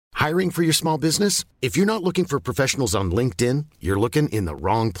Hiring for your small business? If you're not looking for professionals on LinkedIn, you're looking in the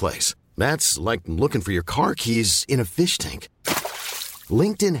wrong place. That's like looking for your car keys in a fish tank.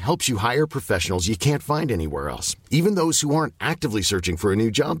 LinkedIn helps you hire professionals you can't find anywhere else, even those who aren't actively searching for a new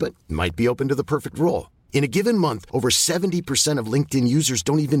job but might be open to the perfect role. In a given month, over 70% of LinkedIn users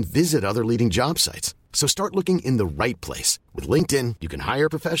don't even visit other leading job sites. So start looking in the right place. With LinkedIn, you can hire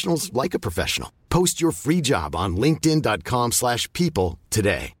professionals like a professional. Post your free job on linkedin.com/people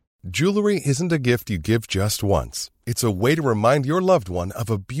today. Jewelry isn't a gift you give just once. It's a way to remind your loved one of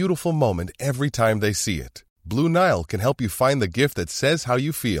a beautiful moment every time they see it. Blue Nile can help you find the gift that says how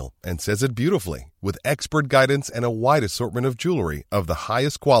you feel and says it beautifully, with expert guidance and a wide assortment of jewelry of the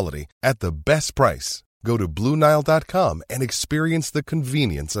highest quality at the best price. Go to BlueNile.com and experience the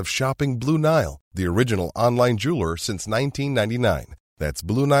convenience of shopping Blue Nile, the original online jeweler since 1999. That's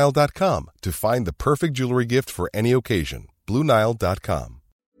BlueNile.com to find the perfect jewelry gift for any occasion. BlueNile.com.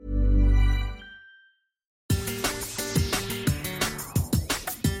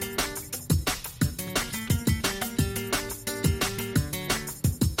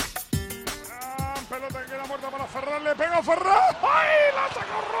 Pelota que queda muerta para Ferran, le pega Ferran, ¡ay! La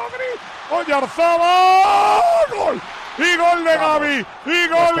sacó Rodri, Oyarzabal, gol, y gol de Gavi, y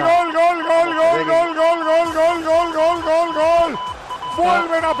gol.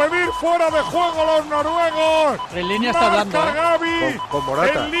 Vuelven a pedir fuera de juego los noruegos. En línea está hablando. Gavi, con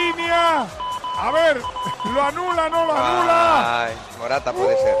Morata. En línea. A ver, ¿lo anula, no lo anula? Ay, Morata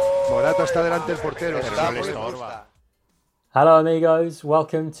puede ser. Morata está delante del portero. Hello amigos,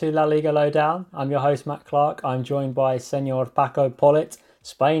 welcome to La Liga Lowdown. I'm your host Matt Clark. I'm joined by Senor Paco Polit.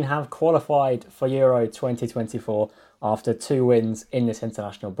 Spain have qualified for Euro 2024 after 2 wins in this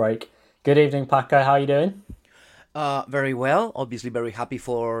international break. Good evening Paco, how are you doing? Very well. Obviously very happy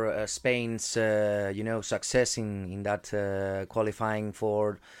for Spain's success in that qualifying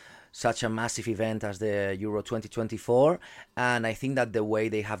for such a massive event as the Euro 2024, and I think that the way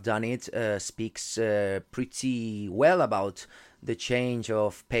they have done it speaks pretty well about the change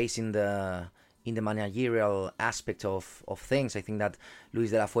of pace in the managerial aspect of things. I think that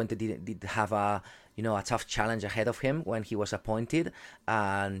Luis de la Fuente did have a tough challenge ahead of him when he was appointed,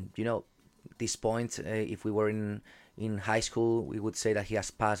 and at this point, if we were in high school, we would say that he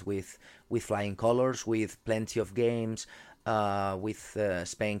has passed with flying colors, with plenty of games. With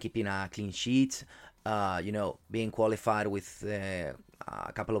Spain keeping a clean sheet, being qualified with a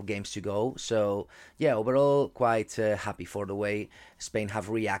couple of games to go. So, yeah, overall, quite happy for the way Spain have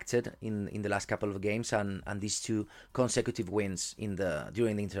reacted in the last couple of games and these 2 consecutive wins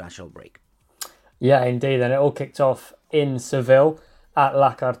during the international break. Yeah, indeed, and it all kicked off in Seville at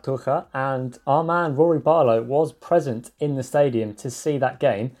La Cartuja, and our man Rory Barlow was present in the stadium to see that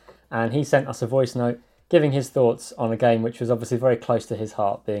game, and he sent us a voice note giving his thoughts on a game which was obviously very close to his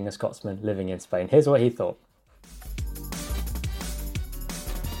heart, being a Scotsman living in Spain. Here's what he thought.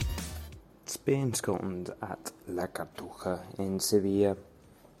 Spain-Scotland at La Cartuja in Sevilla.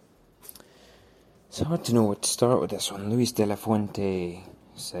 It's hard to know what to start with this one. Luis de la Fuente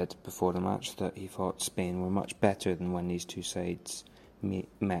said before the match that he thought Spain were much better than when these 2 sides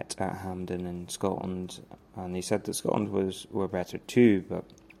met at Hampden in Scotland, and he said that Scotland were better too, but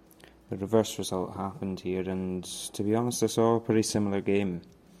the reverse result happened here, and to be honest, I saw a pretty similar game.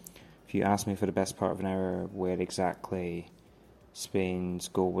 If you asked me for the best part of an hour where exactly Spain's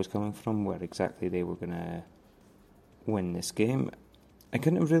goal was coming from, where exactly they were going to win this game, I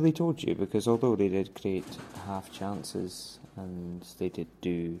couldn't have really told you, because although they did create half chances and they did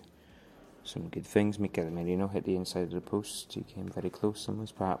do some good things, Mikel Merino hit the inside of the post, he came very close and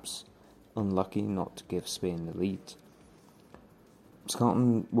was perhaps unlucky not to give Spain the lead.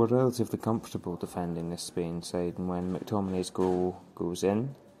 Scotland were relatively comfortable defending this Spain side, and when McTominay's goal goes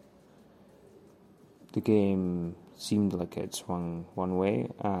in, the game seemed like it swung one way,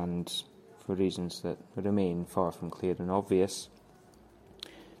 and for reasons that remain far from clear and obvious,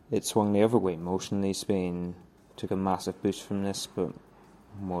 it swung the other way. Emotionally, Spain took a massive boost from this, but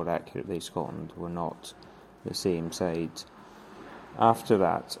more accurately, Scotland were not the same side after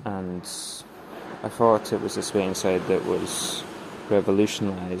that, and I thought it was the Spain side that was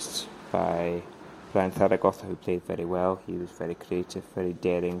revolutionised by Brian Zaragoza, who played very well. He was very creative, very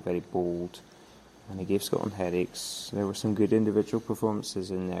daring, very bold, and he gave Scotland headaches. There were some good individual performances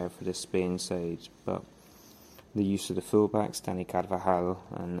in there for the Spain side, but the use of the fullbacks, Dani Carvajal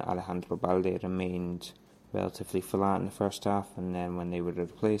and Alejandro Balde, remained relatively flat in the first half, and then when they were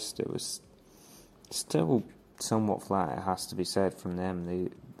replaced, it was still somewhat flat, it has to be said, from them.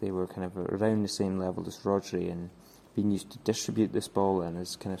 They were kind of around the same level as Rodri and being used to distribute this ball in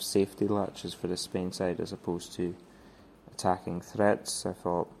as kind of safety latches for the Spain side as opposed to attacking threats. I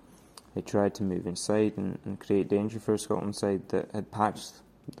thought They tried to move inside and create danger for a Scotland side that had patched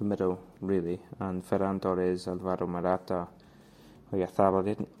the middle, really. And Ferran Torres, Alvaro Morata, Oyarzabal,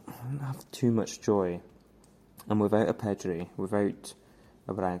 they didn't have too much joy. And without a Pedri, without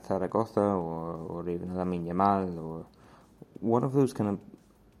a Brian Zaragoza or even a Lamine Yamal, or one of those kind of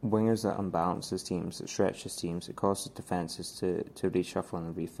wingers that unbalances teams, that stretches teams, that causes defences to reshuffle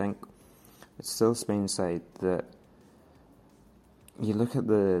and rethink, it's still Spain's side that you look at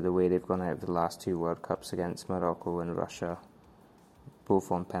the way they've gone out of the last two World Cups against Morocco and Russia,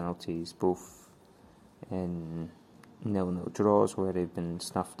 both on penalties, both in 0-0 draws where they've been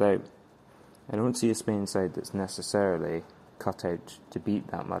snuffed out. I don't see a Spain side that's necessarily cut out to beat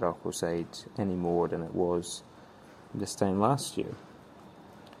that Morocco side any more than it was this time last year.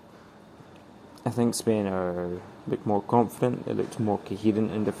 I think Spain look more confident, they looked more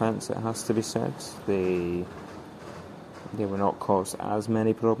coherent in defence, it has to be said. They were not caused as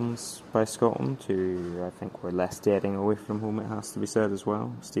many problems by Scotland, who I think were less daring away from home, it has to be said as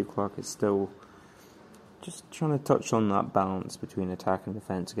well. Steve Clarke is still just trying to touch on that balance between attack and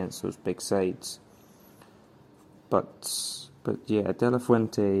defence against those big sides. But yeah, De La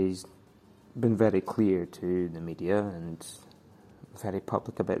Fuente's been very clear to the media and very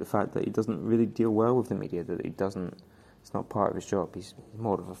public about the fact that he doesn't really deal well with the media, that it's not part of his job. He's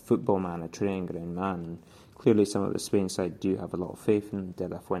more of a football man, a training ground man. And clearly some of the Spain side do have a lot of faith in De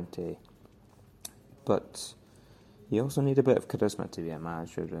La Fuente. But you also need a bit of charisma to be a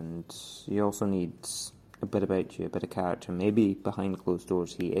manager, and you also need a bit about you, a bit of character. Maybe behind closed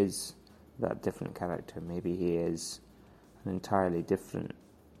doors he is that different character. Maybe he is an entirely different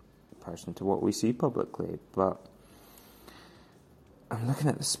person to what we see publicly. But I'm looking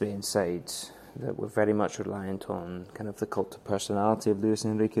at the Spain side that were very much reliant on kind of the cult of personality of Luis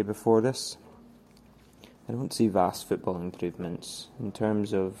Enrique before this. I don't see vast football improvements. In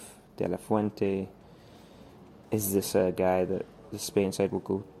terms of De La Fuente, is this a guy that the Spain side will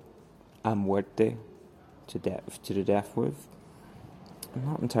go a muerte to the death with? I'm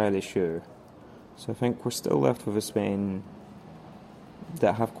not entirely sure. So I think we're still left with a Spain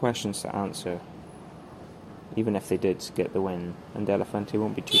that have questions to answer, even if they did get the win, and De La Fuente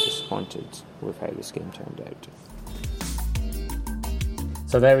won't be too disappointed with how this game turned out.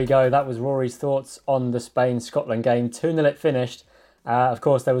 So there we go, that was Rory's thoughts on the Spain-Scotland game. 2-0 it finished. Of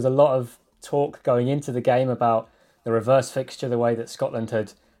course, there was a lot of talk going into the game about the reverse fixture, the way that Scotland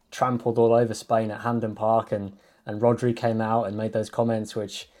had trampled all over Spain at Hampden Park, and Rodri came out and made those comments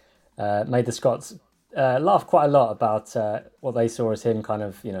which made the Scots laugh quite a lot about what they saw as him kind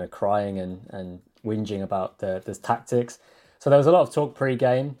of, crying and whinging about the tactics. So there was a lot of talk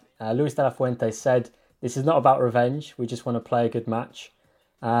pre-game. Luis de la Fuente said, "This is not about revenge, we just want to play a good match."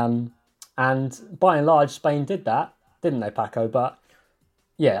 And by and large, Spain did that, didn't they, Paco? But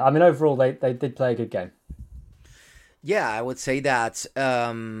yeah, I mean, overall, they did play a good game. Yeah, I would say that,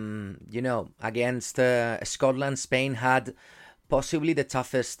 against Scotland, Spain had possibly the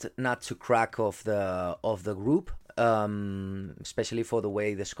toughest nut to crack of the group, especially for the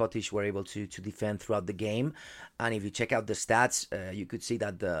way the Scottish were able to defend throughout the game. And if you check out the stats, you could see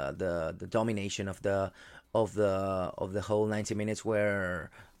that the domination of the whole 90 minutes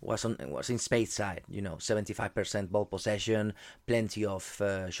was in Spain's side. 75% ball possession, plenty of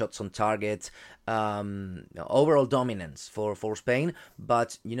shots on target, overall dominance for Spain.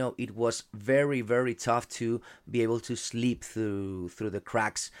 But it was very, very tough to be able to slip through the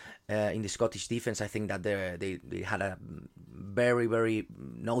cracks in the Scottish defense. I think that they had a very, very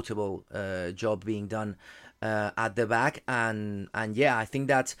notable job being done at the back, and yeah, I think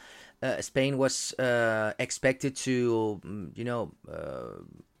that Spain was expected to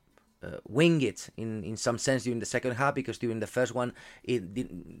wing it in some sense during the second half, because during the first one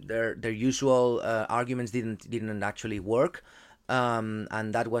their usual arguments didn't actually work.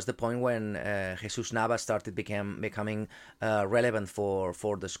 And that was the point when Jesus Navas started becoming relevant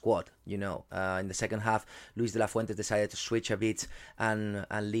for the squad. In the second half, Luis de la Fuente decided to switch a bit and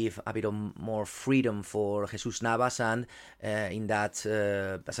leave a bit of more freedom for Jesus Navas, and in that,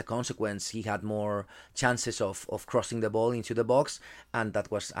 as a consequence, he had more chances of crossing the ball into the box, and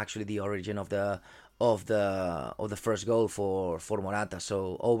that was actually the origin of the first goal for Morata.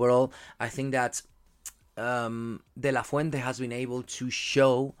 So overall, I think that De La Fuente has been able to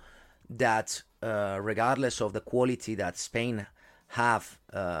show that regardless of the quality that Spain have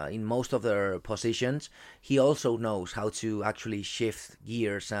in most of their positions, he also knows how to actually shift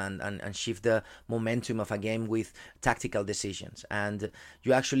gears and shift the momentum of a game with tactical decisions. And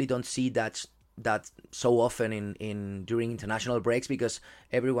you actually don't see that that so often in during international breaks, because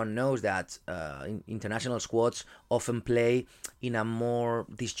everyone knows that international squads often play in a more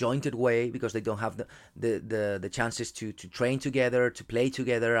disjointed way because they don't have the chances to train together, to play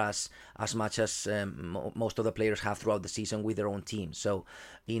together as much as most of the players have throughout the season with their own teams. So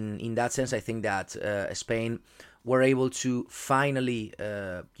in that sense, I think that Spain were able to finally,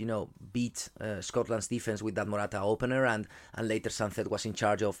 beat Scotland's defense with that Morata opener, and later Southgate was in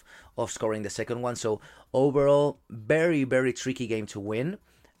charge of scoring the second one. So overall, very, very tricky game to win,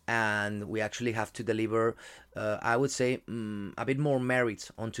 and we actually have to deliver, I would say, a bit more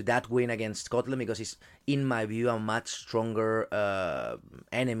merit onto that win against Scotland, because it's, in my view, a much stronger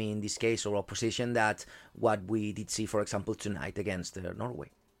enemy in this case, or opposition, that what we did see, for example, tonight against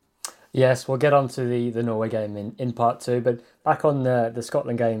Norway. Yes, we'll get on to the Norway game in part two, but back on the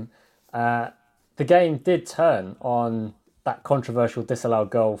Scotland game, the game did turn on that controversial disallowed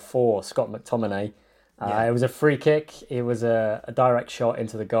goal for Scott McTominay. It was a free kick, it was a direct shot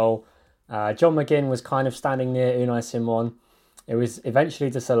into the goal. John McGinn was kind of standing near Unai Simon. It was eventually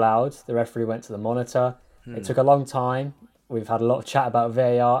disallowed. The referee went to the monitor. It took a long time. We've had a lot of chat about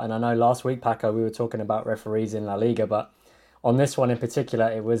VAR, and I know last week, Paco, we were talking about referees in La Liga, but on this one in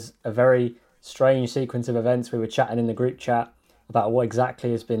particular, it was a very strange sequence of events. We were chatting in the group chat about what exactly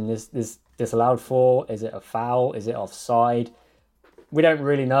has been this disallowed for. Is it a foul? Is it offside? We don't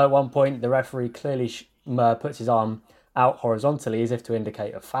really know. At one point, the referee clearly puts his arm out horizontally as if to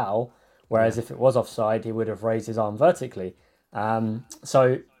indicate a foul, whereas if it was offside, he would have raised his arm vertically.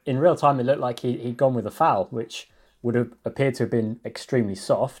 So in real time, it looked like he'd gone with a foul, which would have appeared to have been extremely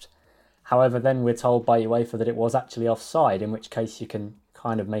soft. However, then we're told by UEFA that it was actually offside, in which case you can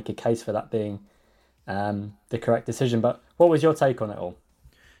kind of make a case for that being the correct decision. But what was your take on it all?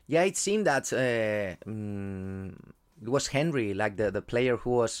 Yeah, it seemed that it was Henry, like the player who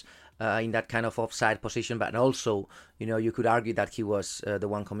was in that kind of offside position, but also, you could argue that he was the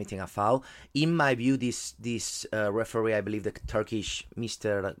one committing a foul. In my view, this referee, I believe the Turkish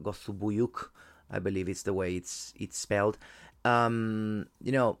Mr. Gothubuyuk, I believe it's the way it's spelled, I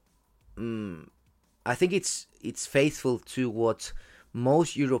think it's faithful to what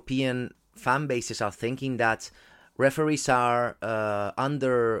most European fan bases are thinking, that referees are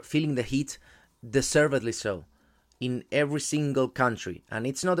feeling the heat, deservedly so, in every single country. And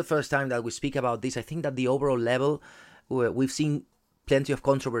it's not the first time that we speak about this. I think that the overall level, we've seen plenty of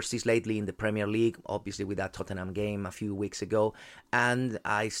controversies lately in the Premier League, obviously with that Tottenham game a few weeks ago. And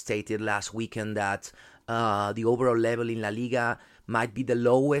I stated last weekend that the overall level in La Liga might be the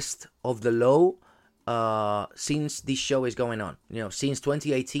lowest of the low since this show is going on. Since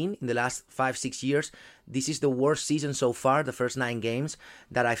 2018, in the last 5-6 years, this is the worst season so far, the first 9 games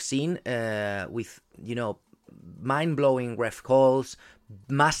that I've seen, with, mind-blowing ref calls,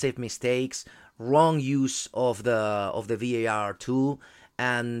 massive mistakes, wrong use of the VAR tool.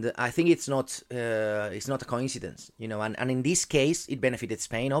 And I think it's not a coincidence, and in this case, it benefited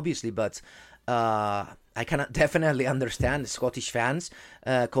Spain, obviously, but I cannot definitely understand Scottish fans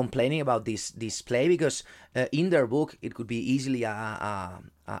complaining about this play, because in their book it could be easily a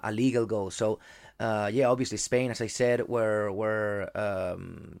legal goal. So obviously Spain, as I said, were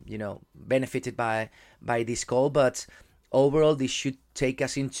benefited by this call, but overall this should take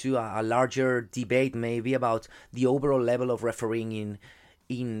us into a larger debate, maybe, about the overall level of refereeing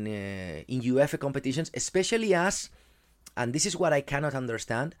in UEFA competitions, especially as, and this is what I cannot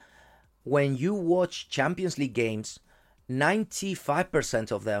understand, when you watch Champions League games,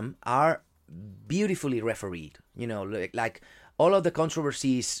 95% of them are beautifully refereed. Like all of the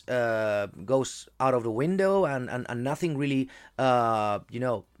controversies goes out of the window, and nothing really,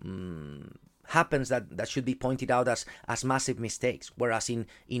 happens that should be pointed out as massive mistakes. Whereas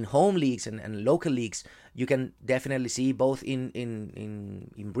in home leagues and local leagues, you can definitely see, both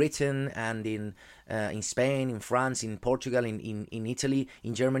in Britain and in Spain, in France, in Portugal, in Italy,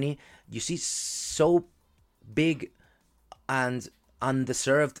 in Germany, you see so big and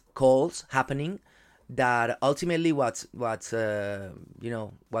undeserved calls happening, that ultimately what they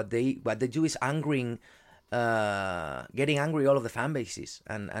do is getting angry all of the fan bases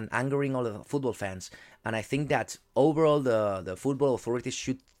and angering all of the football fans. And I think that overall the football authorities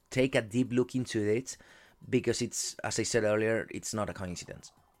should take a deep look into it, because it's, as I said earlier, it's not a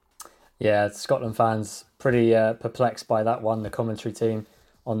coincidence. Yeah, Scotland fans pretty perplexed by that one. The commentary team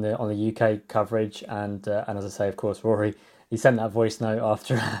on the UK coverage, and as I say, of course, Rory, he sent that voice note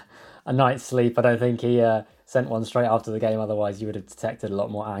after a night's sleep. I don't think he sent one straight after the game, otherwise you would have detected a lot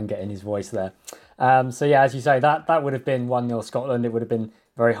more anger in his voice there. So yeah, as you say, that would have been 1-0 Scotland. It would have been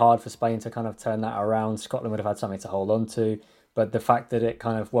very hard for Spain to kind of turn that around. Scotland would have had something to hold on to. but the fact that it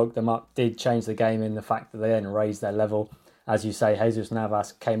kind of woke them up did change the game in the fact that they then raised their level. As you say, Jesus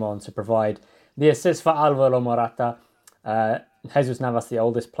Navas came on to provide the assist for Alvaro Morata. Jesus Navas, the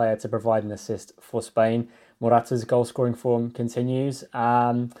oldest player to provide an assist for Spain. Morata's goal-scoring form continues.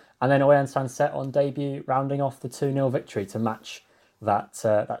 And then Oyan Sanset on debut, rounding off the 2-0 victory to match that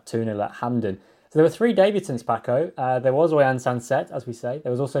 2-0 at Hamden. So there were 3 debutants, Paco. There was Oyan Sanset, as we say.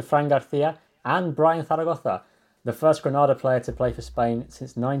 There was also Fran Garcia and Brian Zaragoza, the first Granada player to play for Spain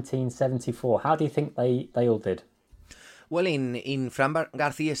since 1974. How do you think they all did? Well, in Fran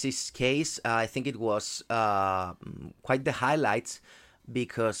Garcia's case, I think it was quite the highlight,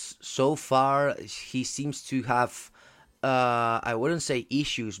 because so far he seems to have, I wouldn't say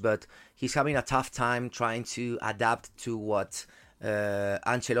issues, but he's having a tough time trying to adapt to what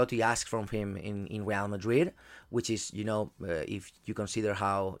Ancelotti asked from him in Real Madrid, which is, if you consider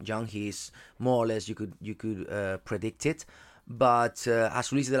how young he is, more or less you could predict it. But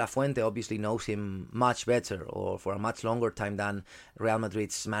as Luis de la Fuente obviously knows him much better, or for a much longer time than Real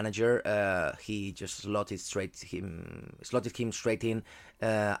Madrid's manager, he just slotted him straight in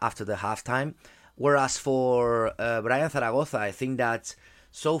after the halftime. Whereas for Brian Zaragoza, I think that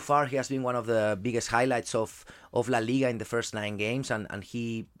so far he has been one of the biggest highlights of La Liga in the first 9 games, and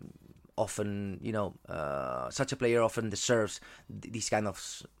he often, such a player often deserves this kind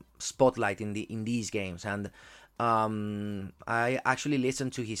of spotlight in these games. And I actually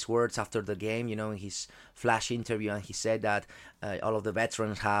listened to his words after the game, in his flash interview, and he said that all of the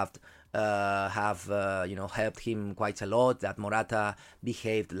veterans have helped him quite a lot, that Morata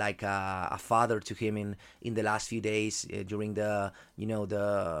behaved like a father to him in the last few days during the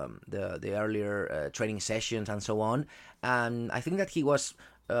earlier training sessions and so on. And I think that he was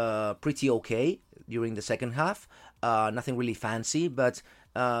pretty okay during the second half. Nothing really fancy, but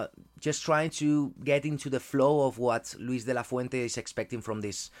just trying to get into the flow of what Luis de la Fuente is expecting from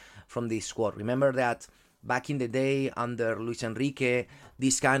this squad. Remember that back in the day under Luis Enrique,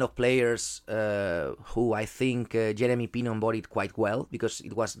 these kind of players who I think Jeremy Pino embodied quite well, because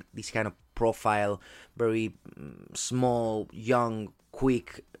it was this kind of profile, very small, young,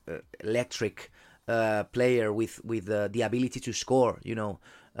 quick, electric player with the ability to score, the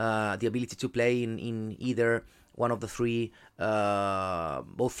ability to play in either one of the 3,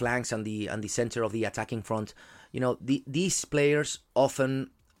 both flanks and the center of the attacking front. These players often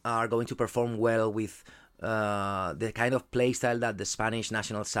are going to perform well with the kind of play style that the Spanish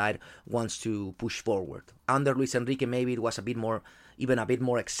national side wants to push forward. Under Luis Enrique, maybe it was even a bit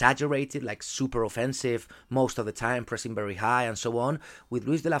more exaggerated, like super offensive most of the time, pressing very high and so on. With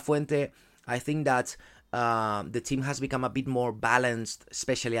Luis de la Fuente, I think that the team has become a bit more balanced,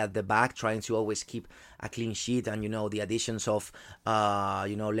 especially at the back, trying to always keep a clean sheet. And, the additions of,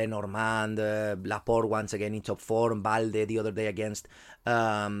 Lenormand, Laporte once again in top form, Balde the other day against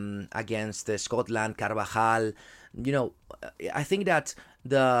Scotland, Carvajal. I think that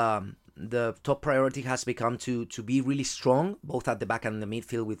the top priority has become to be really strong, both at the back and the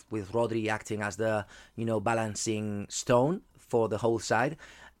midfield, with Rodri acting as the, balancing stone for the whole side.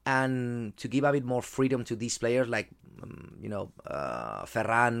 And to give a bit more freedom to these players, like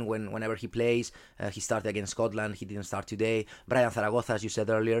Ferran, whenever he plays, he started against Scotland, he didn't start today. Brian Zaragoza, as you said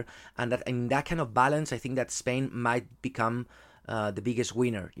earlier, and that in that kind of balance, I think that Spain might become the biggest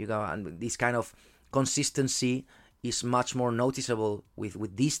winner. And this kind of consistency is much more noticeable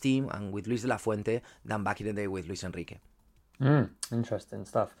with this team and with Luis de la Fuente than back in the day with Luis Enrique. Interesting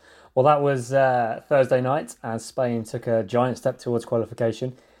stuff. Well, that was Thursday night as Spain took a giant step towards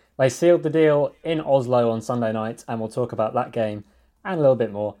qualification. They sealed the deal in Oslo on Sunday night, and we'll talk about that game and a little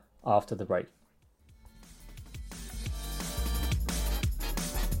bit more after the break.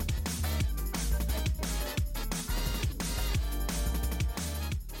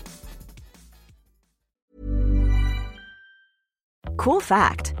 Cool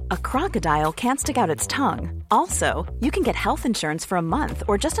fact, a crocodile can't stick out its tongue. Also, you can get health insurance for a month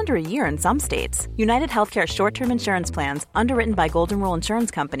or just under a year in some states. United Healthcare short-term insurance plans, underwritten by Golden Rule Insurance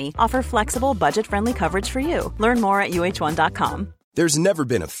Company, offer flexible, budget-friendly coverage for you. Learn more at UH1.com. There's never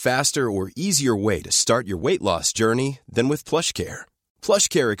been a faster or easier way to start your weight loss journey than with PlushCare.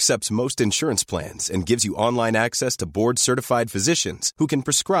 PlushCare accepts most insurance plans and gives you online access to board-certified physicians who can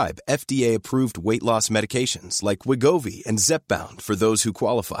prescribe FDA-approved weight loss medications like Wegovy and Zepbound for those who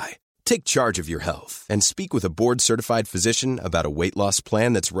qualify. Take charge of your health and speak with a board-certified physician about a weight loss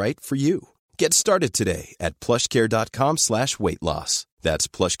plan that's right for you. Get started today at plushcare.com/weight loss. That's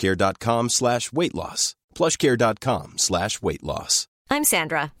plushcare.com/weight loss. plushcare.com/weight loss. I'm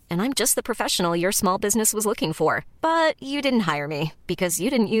Sandra, and I'm just the professional your small business was looking for. But you didn't hire me because you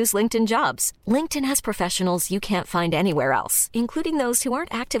didn't use LinkedIn Jobs. LinkedIn has professionals you can't find anywhere else, including those who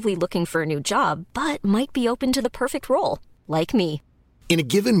aren't actively looking for a new job, but might be open to the perfect role, like me. In a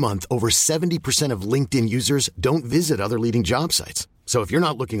given month, over 70% of LinkedIn users don't visit other leading job sites. So if you're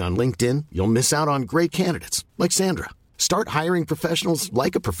not looking on LinkedIn, you'll miss out on great candidates like Sandra. Start hiring professionals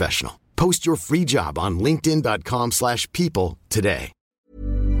like a professional. Post your free job on linkedin.com/people today.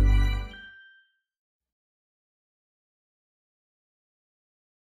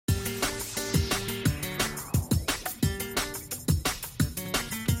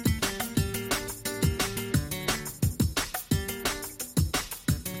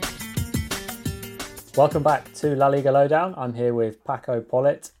 Welcome back to La Liga Lowdown. I'm here with Paco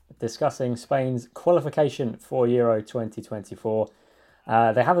Polit discussing Spain's qualification for Euro 2024.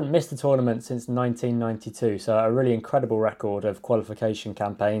 They haven't missed a tournament since 1992, so a really incredible record of qualification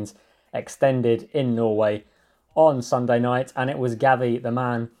campaigns extended in Norway on Sunday night. And it was Gavi, the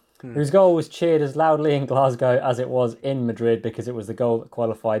man whose goal was cheered as loudly in Glasgow as it was in Madrid, because it was the goal that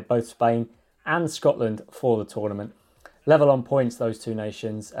qualified both Spain and Scotland for the tournament. Level on points, those two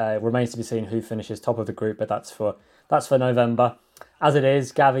nations. Remains to be seen who finishes top of the group, but that's for November. As it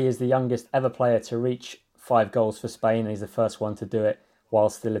is, Gavi is the youngest ever player to reach 5 goals for Spain, and he's the first one to do it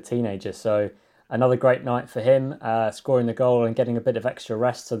while still a teenager. So another great night for him, scoring the goal and getting a bit of extra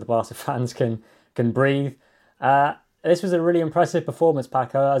rest so the Barca fans can breathe. This was a really impressive performance,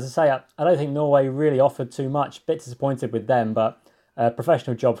 Paco. As I say, I don't think Norway really offered too much. Bit disappointed with them, but a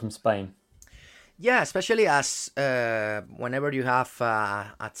professional job from Spain. Yeah, especially as whenever you have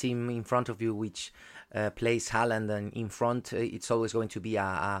a team in front of you which plays Haaland and in front, it's always going to be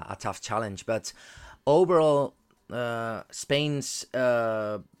a tough challenge. But overall, Spain's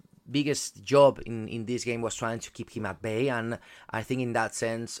biggest job in this game was trying to keep him at bay. And I think in that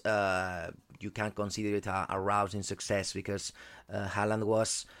sense, you can consider it a rousing success, because Haaland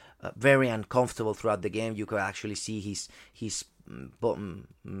was very uncomfortable throughout the game. You could actually see his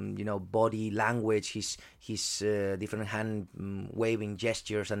body language, his different hand waving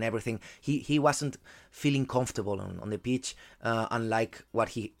gestures and everything. He wasn't feeling comfortable on the pitch, unlike what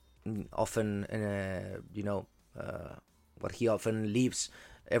he often what he often leaves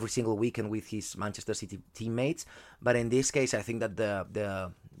every single weekend with his Manchester City teammates. But in this case, I think that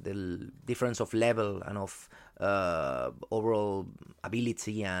the difference of level and of overall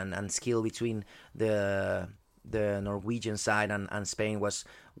ability and skill between the Norwegian side and Spain was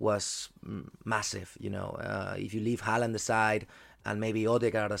massive. If you leave Haaland aside and maybe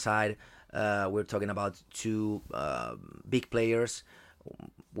Odegaard aside, we're talking about two big players,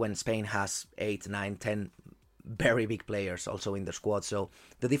 when Spain has 8, 9, 10 very big players also in the squad. So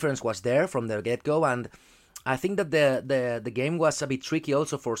the difference was there from the get-go, and I think that the game was a bit tricky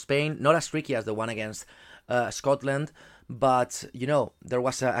also for Spain, not as tricky as the one against Scotland, but there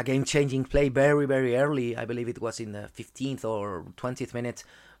was a game-changing play very, very early. I believe it was in the 15th or 20th minute,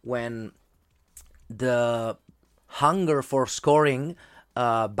 when the hunger for scoring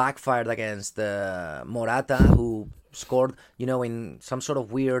backfired against Morata, who scored, in some sort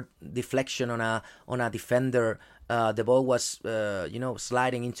of weird deflection on a defender. The ball was,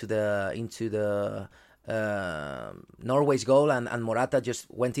 sliding into the Norway's goal, and Morata just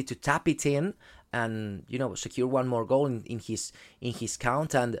wanted to tap it in and secure one more goal in his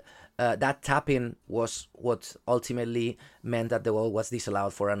count, and that tap-in was what ultimately meant that the goal was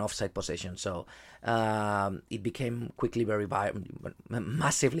disallowed for an offside possession. So it became quickly very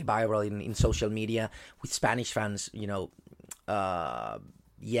massively viral in social media, with Spanish fans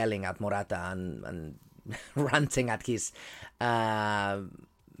yelling at Morata and ranting at his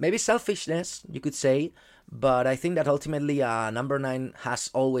maybe selfishness, you could say. But I think that ultimately number 9 has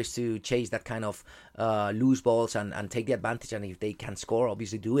always to chase that kind of loose balls and take the advantage. And if they can score,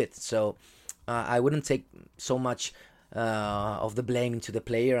 obviously do it. So I wouldn't take so much of the blame into the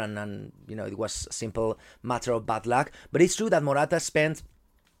player. And it was a simple matter of bad luck. But it's true that Morata spent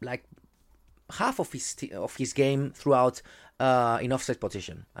like half of his game throughout in offside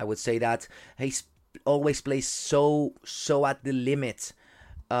position. I would say that he always plays so at the limit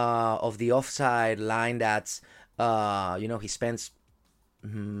of the offside line that he spends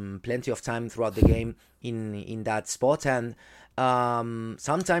plenty of time throughout the game in that spot, and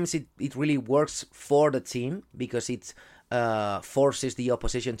sometimes it really works for the team, because it forces the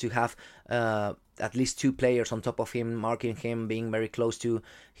opposition to have at least 2 players on top of him, marking him, being very close to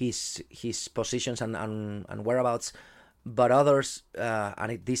his positions and whereabouts. but others,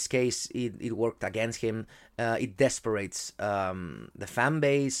 and in this case, it worked against him. It desperates the fan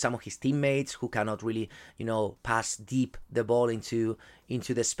base, some of his teammates who cannot really, pass deep the ball into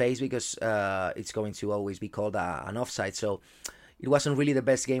the space because it's going to always be called an offside. So it wasn't really the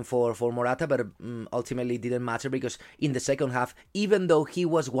best game for Morata, but ultimately it didn't matter because in the second half, even though he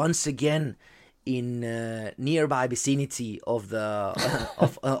was once again in nearby vicinity of the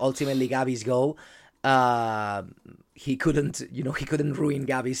of ultimately Gavi's goal, he couldn't ruin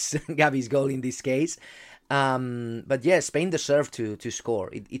Gavi's goal in this case. But yeah, Spain deserved to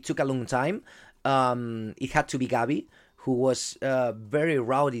score. It took a long time. It had to be Gavi, who was very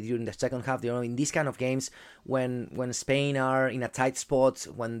rowdy during the second half. In these kind of games, when Spain are in a tight spot,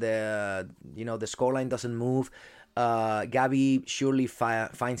 when the scoreline doesn't move, Gavi surely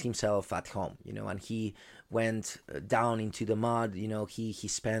finds himself at home. And he went down into the mud. He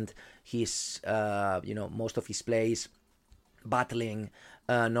spent his most of his plays battling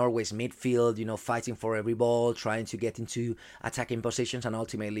Norway's midfield, fighting for every ball, trying to get into attacking positions, and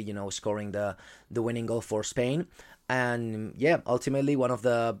ultimately, scoring the winning goal for Spain. And yeah, ultimately, one of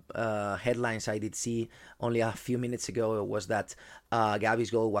the headlines I did see only a few minutes ago was that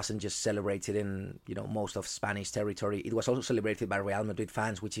Gavi's goal wasn't just celebrated in most of Spanish territory. It was also celebrated by Real Madrid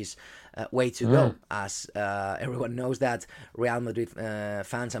fans, which is way to go, as everyone knows that Real Madrid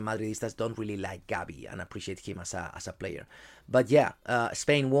fans and Madridistas don't really like Gavi and appreciate him as a player. But yeah,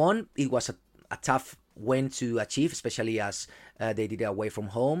 Spain won. It was a tough win to achieve, especially as they did it away from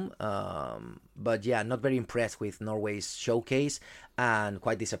home. But yeah, not very impressed with Norway's showcase, and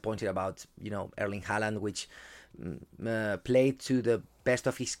quite disappointed about Erling Haaland, which played to the best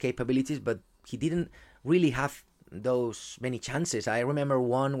of his capabilities, but he didn't really have those many chances. I remember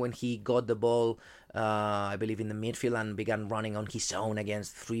one when he got the ball, I believe in the midfield, and began running on his own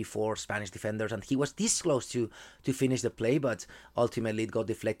against 3-4 Spanish defenders, and he was this close to finish the play, but ultimately it got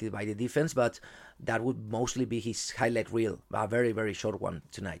deflected by the defense. But that would mostly be his highlight reel, a very, very short one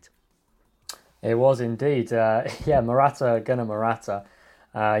tonight. It was indeed. Morata gonna Morata.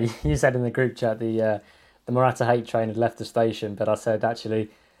 You said in the group chat the Morata hate train had left the station, but I said actually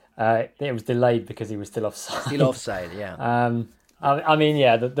it was delayed because he was still offside. Still offside, yeah.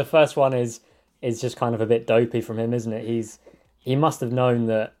 The first one is just kind of a bit dopey from him, isn't it? He must have known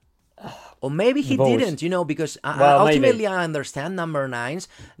that. Or maybe he didn't, because ultimately I understand number 9s.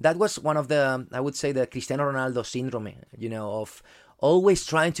 That was one of the, I would say, the Cristiano Ronaldo syndrome, of always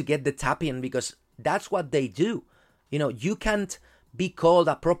trying to get the tap in, because that's what they do. You can't be called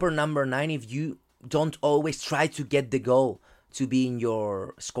a proper number 9 if you don't always try to get the goal to be in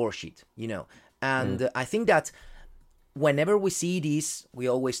your score sheet, And I think that whenever we see this, we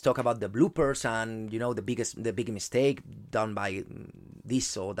always talk about the bloopers and, the big mistake done by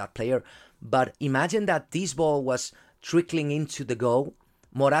this or that player. But imagine that this ball was trickling into the goal,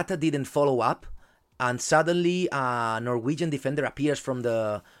 Morata didn't follow up, and suddenly a Norwegian defender appears from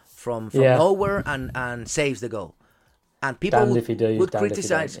nowhere and saves the goal. And people would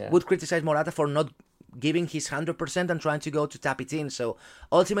criticize Morata for not giving his 100% and trying to go to tap it in. So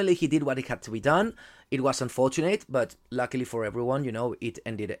ultimately he did what it had to be done. It was unfortunate, but luckily for everyone,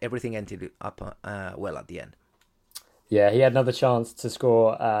 everything ended up well at the end. Yeah, he had another chance to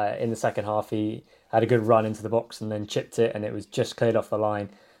score in the second half. He had a good run into the box and then chipped it, and it was just cleared off the line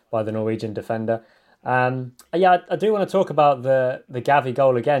by the Norwegian defender. I do want to talk about the Gavi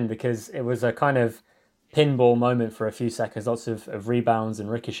goal again, because it was a kind of pinball moment for a few seconds, lots of rebounds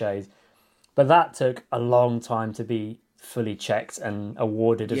and ricochets. But that took a long time to be fully checked and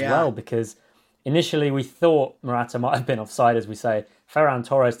awarded as well, because initially we thought Morata might have been offside, as we say. Ferran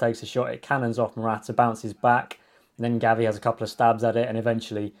Torres takes a shot, it cannons off Morata, bounces back, and then Gavi has a couple of stabs at it and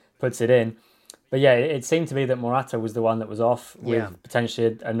eventually puts it in. But yeah, it seemed to be that Morata was the one that was off, with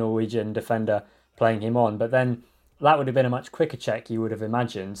potentially a Norwegian defender playing him on. But then that would have been a much quicker check, you would have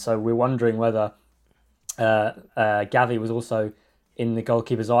imagined. So we're wondering whether Gavi was also in the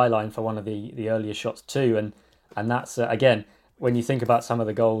goalkeeper's eye line for one of the earlier shots too, and that's again, when you think about some of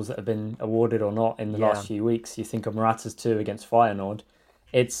the goals that have been awarded or not in the last few weeks, you think of Morata's 2 against Feyenoord.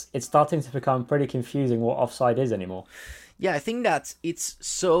 It's starting to become pretty confusing what offside is anymore. Yeah, I think that it's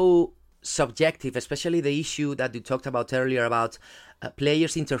so subjective, especially the issue that you talked about earlier about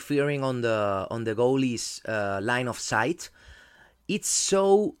players interfering on the goalie's line of sight. It's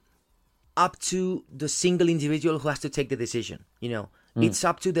so up to the single individual who has to take the decision, It's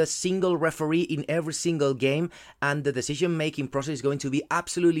up to the single referee in every single game, and the decision-making process is going to be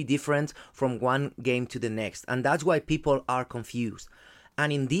absolutely different from one game to the next, and that's why people are confused.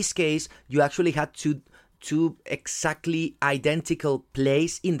 And in this case, you actually had two exactly identical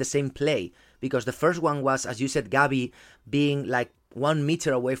plays in the same play, because the first one was, as you said, Gavi being like 1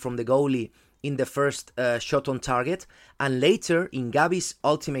 meter away from the goalie in the first shot on target, and later in Gavi's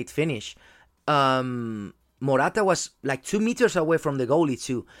ultimate finish, Morata was like 2 meters away from the goalie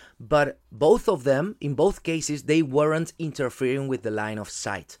too, but both of them, in both cases, they weren't interfering with the line of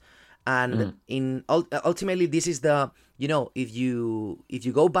sight. And ultimately, this is the, if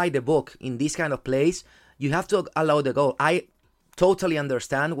you go by the book in this kind of plays, you have to allow the goal. I totally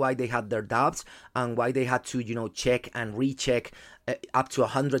understand why they had their doubts and why they had to, check and recheck up to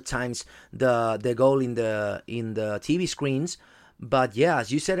 100 times the goal in the TV screens. But yeah,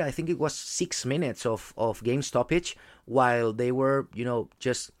 as you said, I think it was 6 minutes of game stoppage while they were,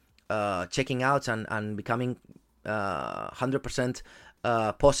 just checking out and becoming 100%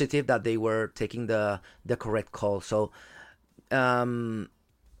 positive that they were taking the correct call. So I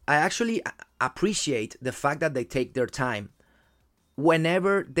actually appreciate the fact that they take their time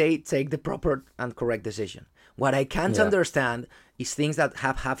whenever they take the proper and correct decision. What I can't understand is things that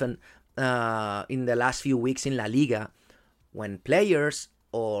have happened in the last few weeks in La Liga, when players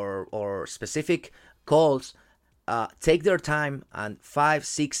or specific calls take their time and 5,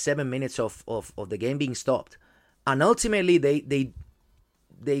 6, 7 minutes of the game being stopped, and ultimately they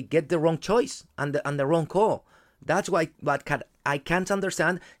get the wrong choice and the wrong call. That's why I can't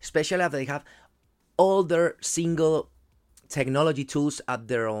understand, especially if they have all their single technology tools at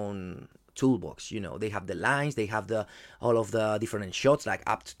their own toolbox. They have the lines, they have all of the different shots, like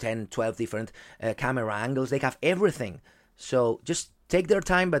up to 10, 12 different camera angles. They have everything. So just take their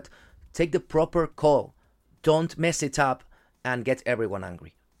time, but take the proper call. Don't mess it up and get everyone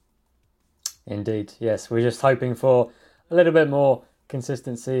angry. Indeed, yes. We're just hoping for a little bit more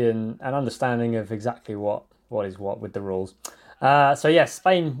consistency and understanding of exactly what is what with the rules. So yes,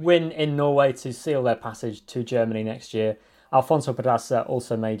 Spain win in Norway to seal their passage to Germany next year. Alfonso Pedraza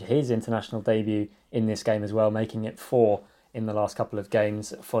also made his international debut in this game as well, making it 4 in the last couple of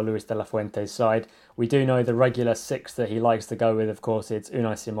games for Luis de la Fuente's side. We do know the regular 6 that he likes to go with, of course. It's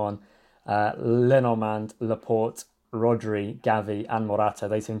Unai Simon, Lenormand, Laporte, Rodri, Gavi and Morata.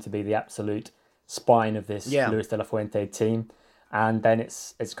 They seem to be the absolute spine of this Luis de la Fuente team. And then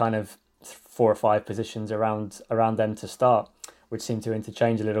it's kind of 4 or 5 positions around them to start, which seem to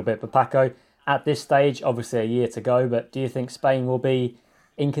interchange a little bit. But Paco, at this stage, obviously a year to go, but do you think Spain will be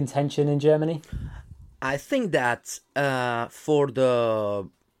in contention in Germany? I think that for the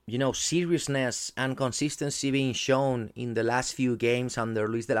seriousness and consistency being shown in the last few games under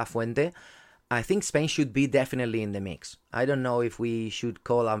Luis de la Fuente, I think Spain should be definitely in the mix. I don't know if we should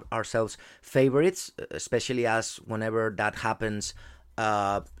call ourselves favorites, especially as whenever that happens,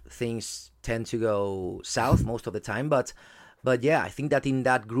 things tend to go south most of the time. But yeah, I think that in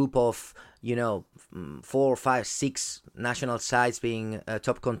that group of 4, 5, 6 national sides being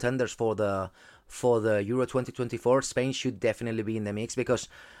top contenders for the Euro 2024, Spain should definitely be in the mix, because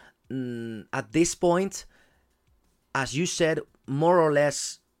at this point, as you said, more or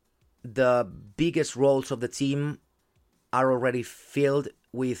less the biggest roles of the team are already filled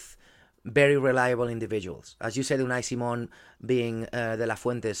with very reliable individuals. As you said, Unai Simon being De La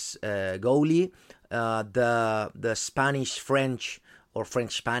Fuente's goalie, the Spanish-French or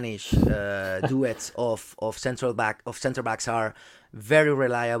French-Spanish duets of centre backs are very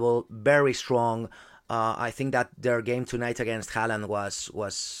reliable, very strong. I think that their game tonight against Haaland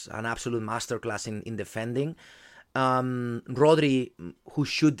was an absolute masterclass in defending. Rodri, who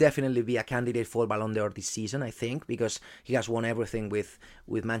should definitely be a candidate for Ballon d'Or this season, I think, because he has won everything with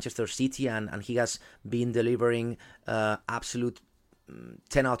Manchester City, and he has been delivering absolute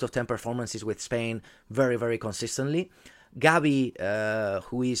 10 out of 10 performances with Spain very, very consistently. Gavi,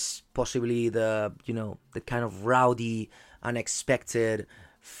 who is possibly the kind of rowdy, unexpected,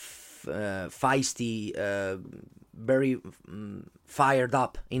 feisty, very fired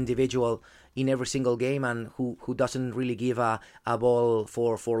up individual in every single game, and who doesn't really give a ball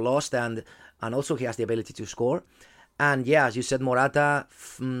for lost, and also he has the ability to score. And yeah, as you said, Morata,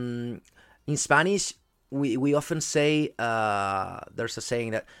 in Spanish we often say, there's a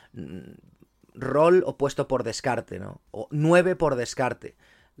saying that rol opuesto por descarte, no? O 9 por descarte.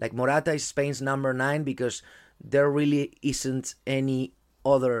 Like Morata is Spain's number 9 because there really isn't any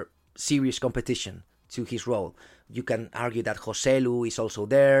other serious competition to his role. You can argue that Joselu is also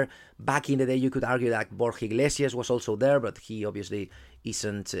there. Back in the day, you could argue that Borja Iglesias was also there, but he obviously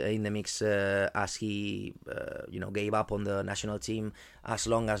isn't in the mix as he, gave up on the national team as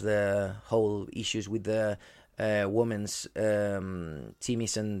long as the whole issues with the women's team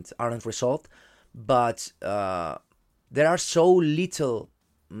aren't resolved. But there are so little.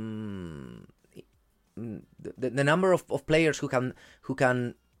 The number of players who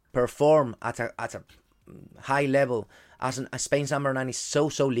can perform at a high level as Spain's number 9 is so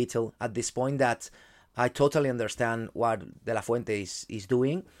little at this point that I totally understand what De La Fuente is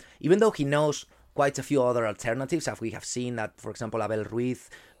doing, even though he knows quite a few other alternatives, as we have seen that, for example, Abel Ruiz,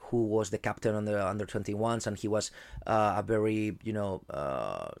 who was the captain on the under-21s, and he was a very,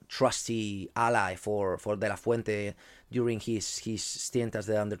 trusty ally for De La Fuente during his stint as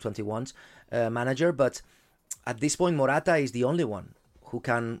the under-21s manager. But at this point, Morata is the only one who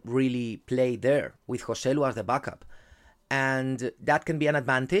can really play there with Joselu as the backup. And that can be an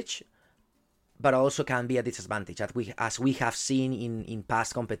advantage, but also can be a disadvantage, as we have seen in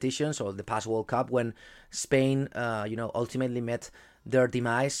past competitions or the past World Cup, when Spain, ultimately met their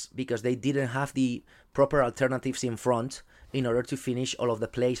demise because they didn't have the proper alternatives in front in order to finish all of the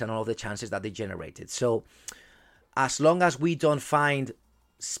plays and all of the chances that they generated. So as long as we don't find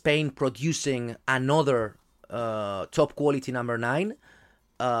Spain producing another top quality number 9,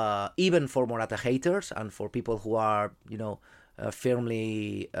 even for Morata haters and for people who are,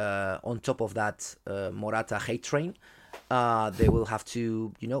 firmly on top of that Morata hate train, they will have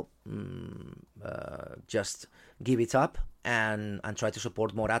to, just give it up and try to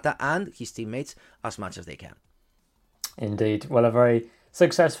support Morata and his teammates as much as they can. Indeed. Well, a very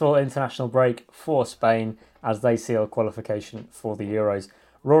successful international break for Spain as they seal qualification for the Euros.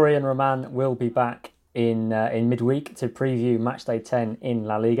 Rory and Roman will be back in midweek to preview Matchday 10 in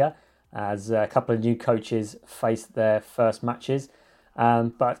La Liga, as a couple of new coaches face their first matches.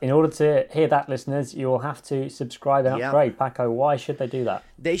 But in order to hear that, listeners, you'll have to subscribe and upgrade. Paco, why should they do that?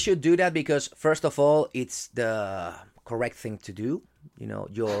 They should do that because, first of all, it's the correct thing to do.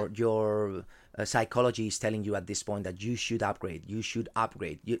 Your psychology is telling you at this point that you should upgrade. You should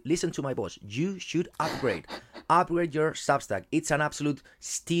upgrade. Listen to my boss. You should upgrade. Upgrade your Substack. It's an absolute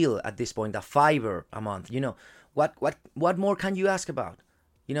steal at this point. $5 a month. What more can you ask about?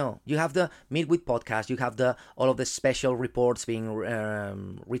 You have the Midweek podcast, you have all of the special reports being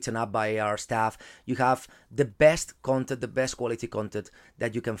written up by our staff. You have the best content, the best quality content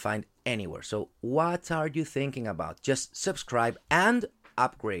that you can find anywhere. So what are you thinking about? Just subscribe and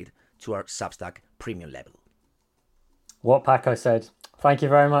upgrade to our Substack premium level. What Paco said. Thank you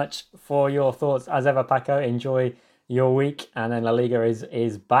very much for your thoughts. As ever, Paco, enjoy your week. And then La Liga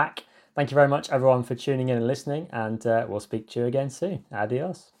is back. Thank you very much, everyone, for tuning in and listening, and we'll speak to you again soon.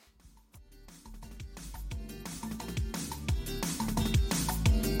 Adios.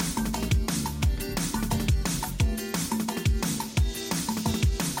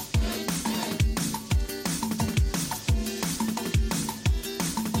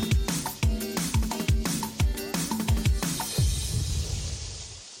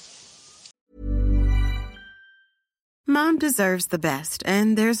 Mom deserves the best,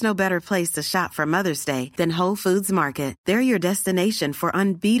 and there's no better place to shop for Mother's Day than Whole Foods Market. They're your destination for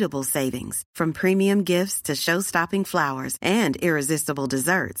unbeatable savings, from premium gifts to show-stopping flowers and irresistible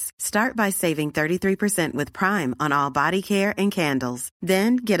desserts. Start by saving 33% with Prime on all body care and candles.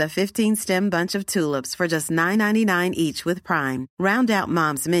 Then get a 15-stem bunch of tulips for just $9.99 each with Prime. Round out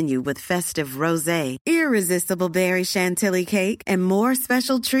Mom's menu with festive rosé, irresistible berry chantilly cake, and more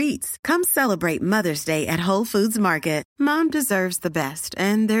special treats. Come celebrate Mother's Day at Whole Foods Market. Mom deserves the best,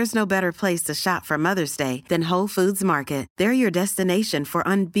 and there's no better place to shop for Mother's Day than Whole Foods Market. They're your destination for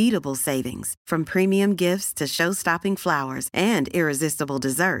unbeatable savings, from premium gifts to show-stopping flowers and irresistible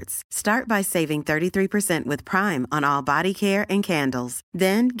desserts. Start by saving 33% with Prime on all body care and candles.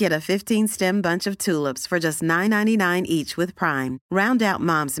 Then get a 15-stem bunch of tulips for just $9.99 each with Prime. Round out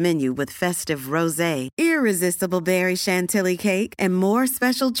Mom's menu with festive rosé, irresistible berry chantilly cake, and more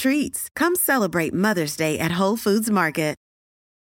special treats. Come celebrate Mother's Day at Whole Foods Market.